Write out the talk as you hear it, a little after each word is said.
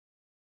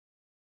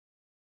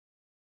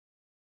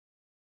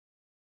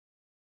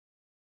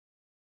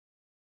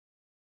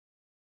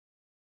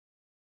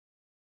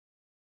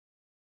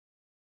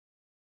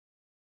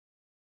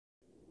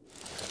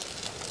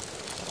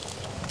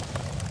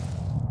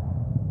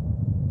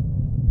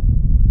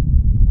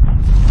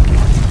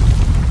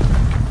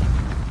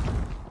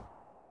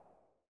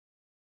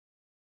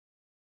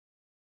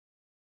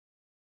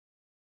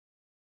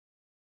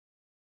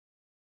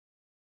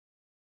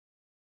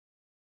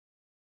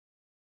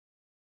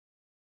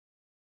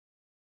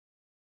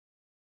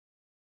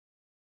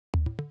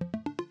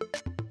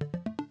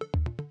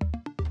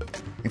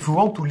If we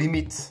want to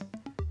limit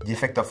the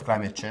effect of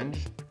climate change,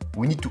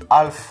 we need to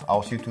halve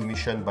our CO2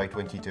 emission by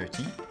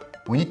 2030.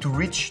 We need to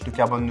reach the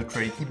carbon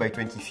neutrality by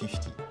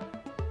 2050.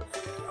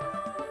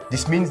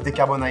 This means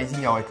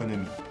decarbonizing our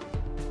economy.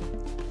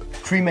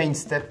 Three main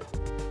steps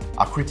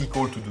are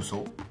critical to do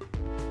so.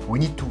 We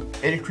need to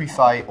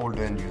electrify all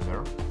the end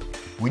users.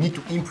 We need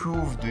to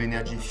improve the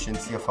energy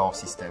efficiency of our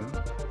system.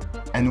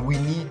 And we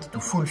need to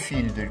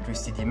fulfill the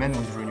electricity demand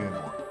with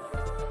renewable.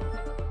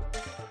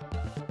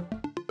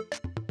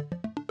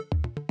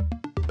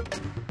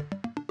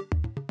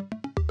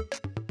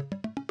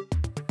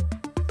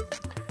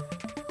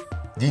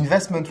 The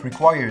investment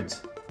required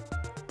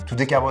to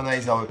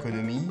decarbonize our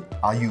economy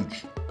are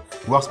huge.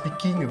 We are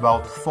speaking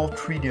about 4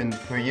 trillion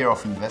per year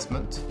of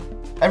investment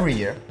every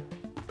year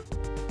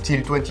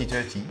till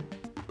 2030,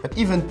 but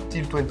even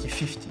till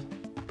 2050.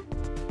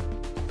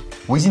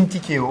 Within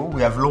Tikehau,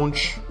 we have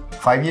launched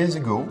 5 years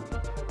ago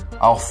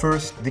our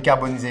first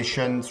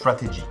decarbonization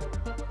strategy.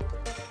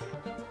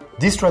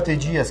 This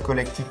strategy has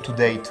collected to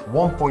date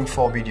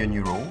 1.4 billion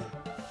euro,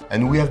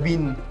 and we have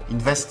been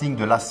investing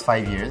the last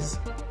 5 years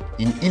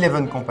in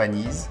 11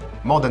 companies,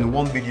 more than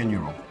 1 billion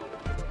euro.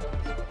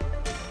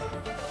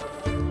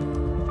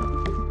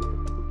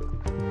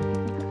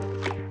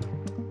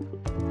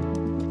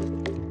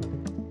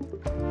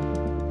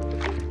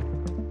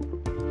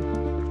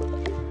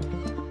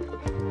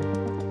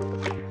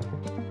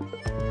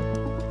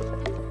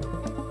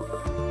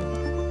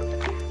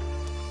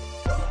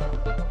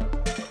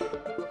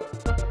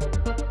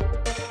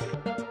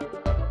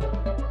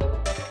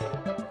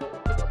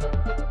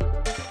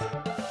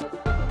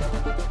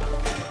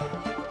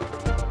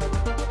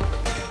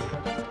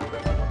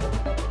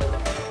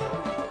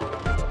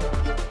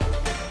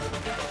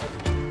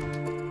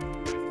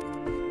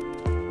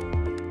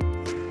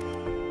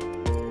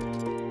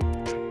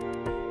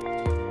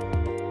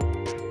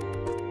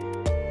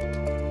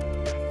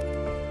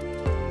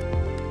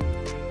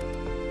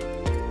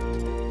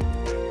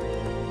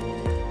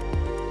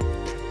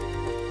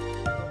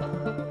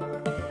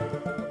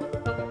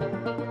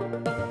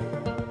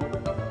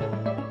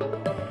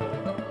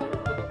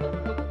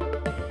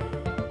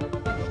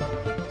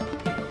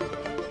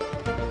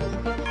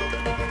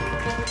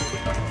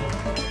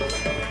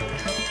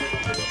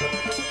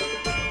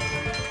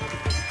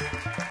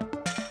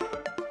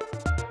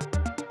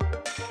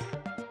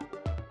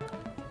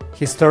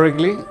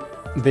 Historically,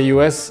 the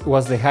US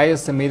was the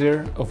highest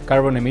emitter of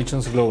carbon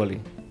emissions globally.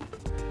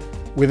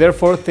 We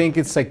therefore think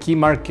it's a key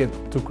market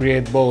to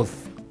create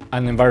both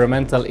an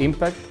environmental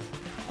impact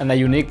and a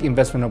unique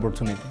investment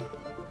opportunity.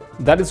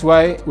 That is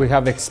why we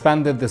have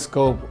expanded the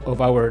scope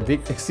of our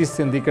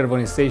existing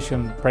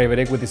decarbonization private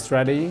equity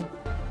strategy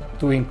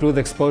to include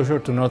exposure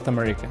to North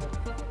America.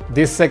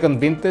 This second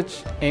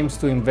vintage aims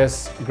to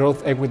invest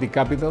growth equity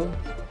capital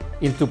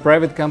into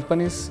private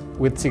companies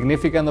with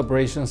significant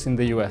operations in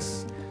the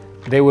US.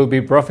 They will be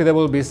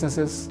profitable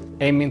businesses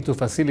aiming to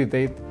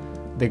facilitate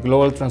the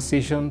global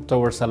transition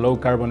towards a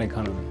low-carbon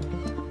economy.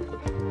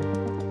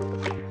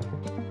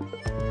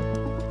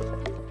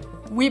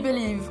 We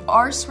believe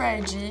our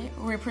strategy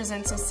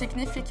represents a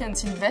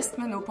significant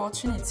investment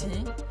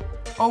opportunity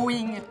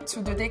owing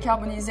to the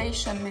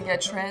decarbonization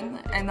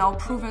megatrend and our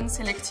proven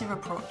selective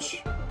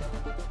approach.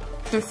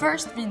 The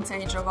first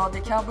vintage of our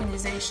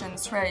decarbonization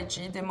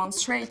strategy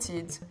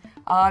demonstrated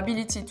our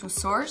ability to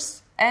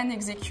source and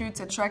execute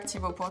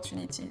attractive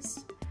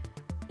opportunities.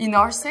 In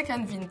our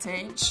second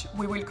vintage,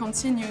 we will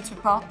continue to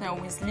partner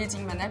with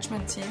leading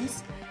management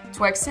teams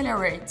to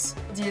accelerate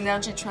the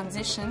energy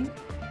transition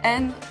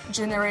and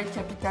generate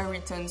capital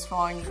returns for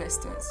our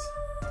investors.